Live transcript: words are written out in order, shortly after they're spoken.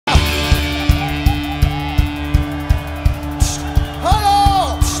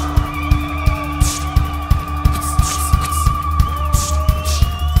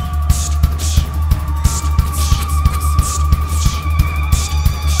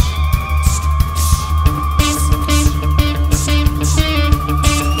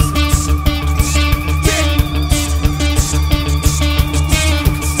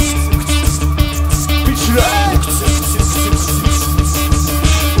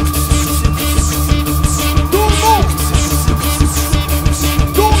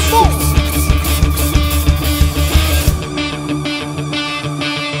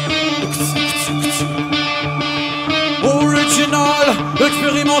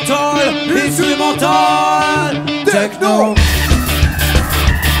instrumental, instrumental, techno.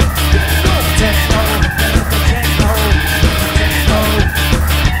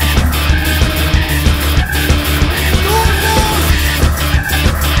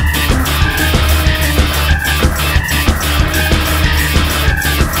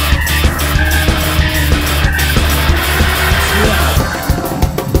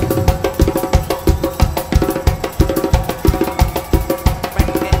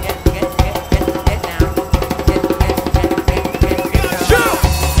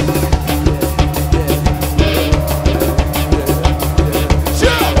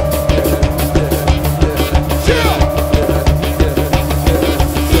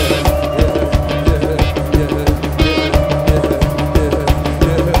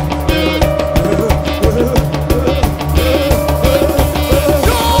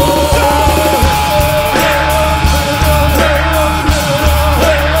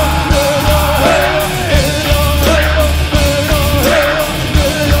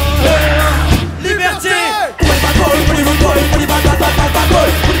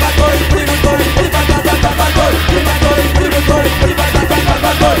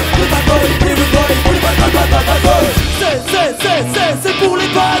 C'est pour les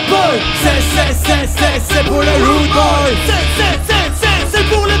bad boys. C'est pour les rude boys. C'est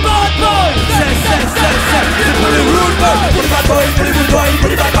pour les bad boys. C'est pour les rude boys. Pour les bad boys, pour les rude boys, pour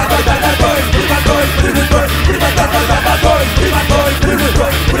les bad boys, pour les bad boys, pour les bad boys, pour les rude boys, pour les bad boys, pour les bad boys, pour les rude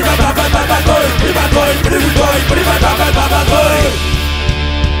boys, pour les bad boys, pour les bad boys, pour les bad boys, pour les rude boys, pour les bad boys.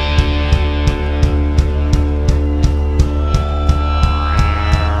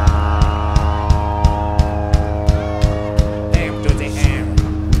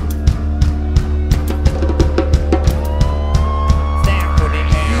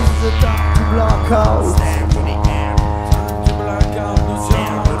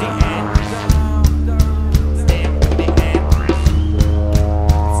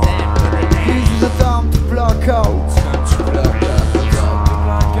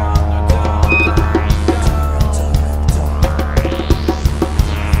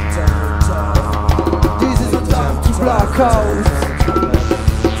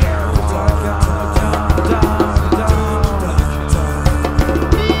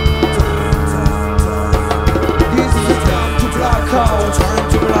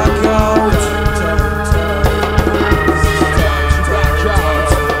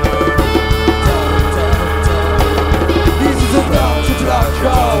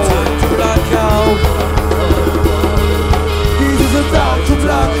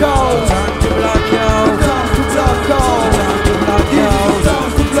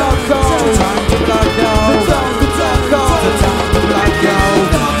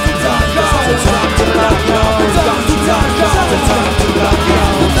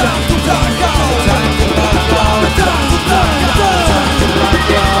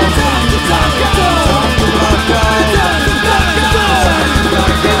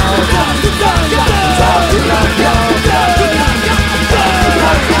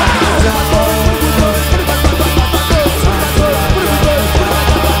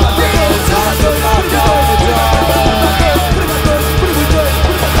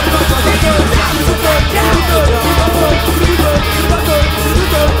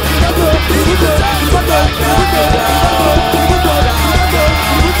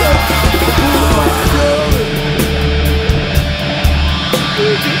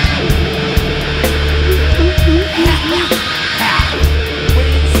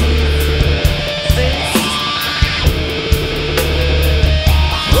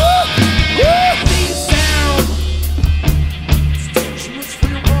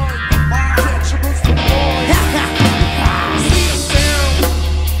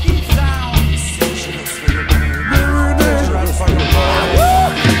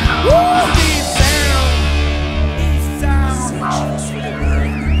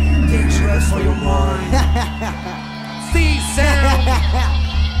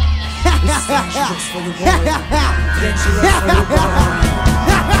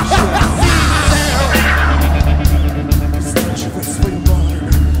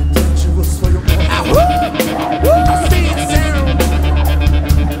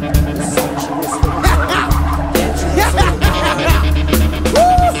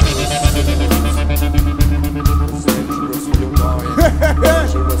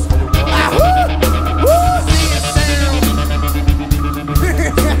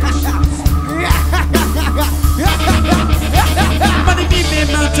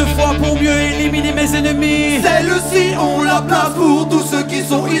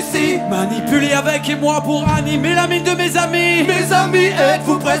 Manipuler avec et moi pour animer la mine de mes amis. Mes amis et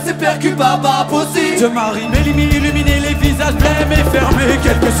êtes-vous prêts, c'est percu, pas possible. Je m'arrime, illuminer les visages blêmes et fermés.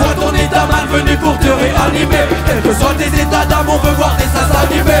 Quel que soit ton état malvenu pour te réanimer. Quels que soient tes états d'âme, on veut voir tes seins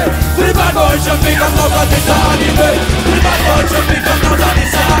s'animer. Tous les bad boys, je fais comme dans un dessin animé. Tous les bad boys, je fais comme dans un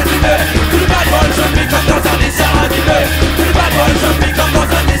dessin animé. Tous les bad boys, je fais comme dans un dessin animé. Tous les bad boys, je fais comme dans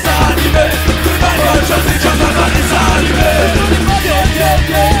un dessin animé. Tous les bad boys, je fais comme dans un dessin animé.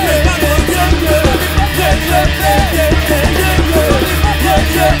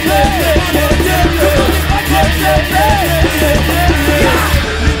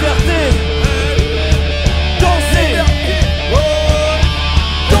 Liberté, danser,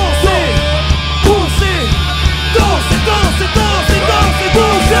 danser, pousser, danser, danser, danser, danser,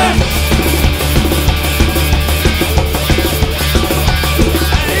 danser.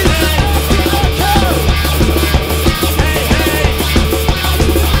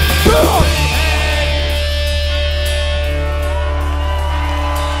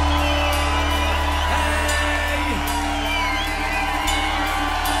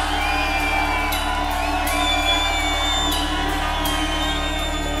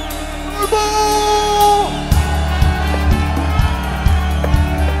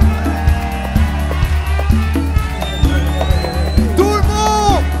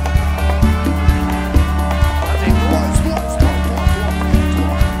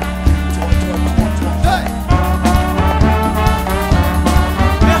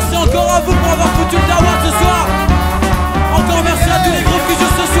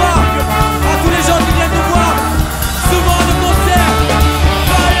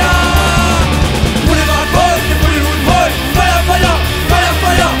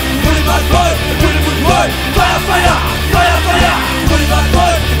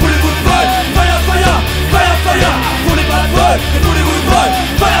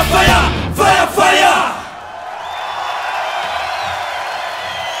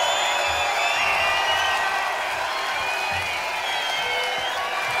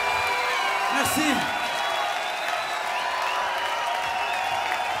 Merci.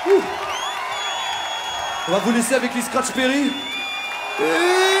 On va vous laisser avec les Scratch Perry.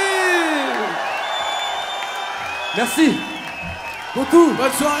 Merci beaucoup.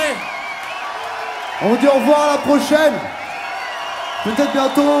 Bonne soirée. On vous dit au revoir à la prochaine. Peut-être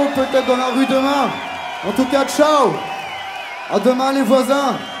bientôt, peut-être dans la rue demain. En tout cas, ciao. À demain les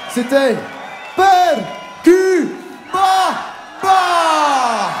voisins. C'était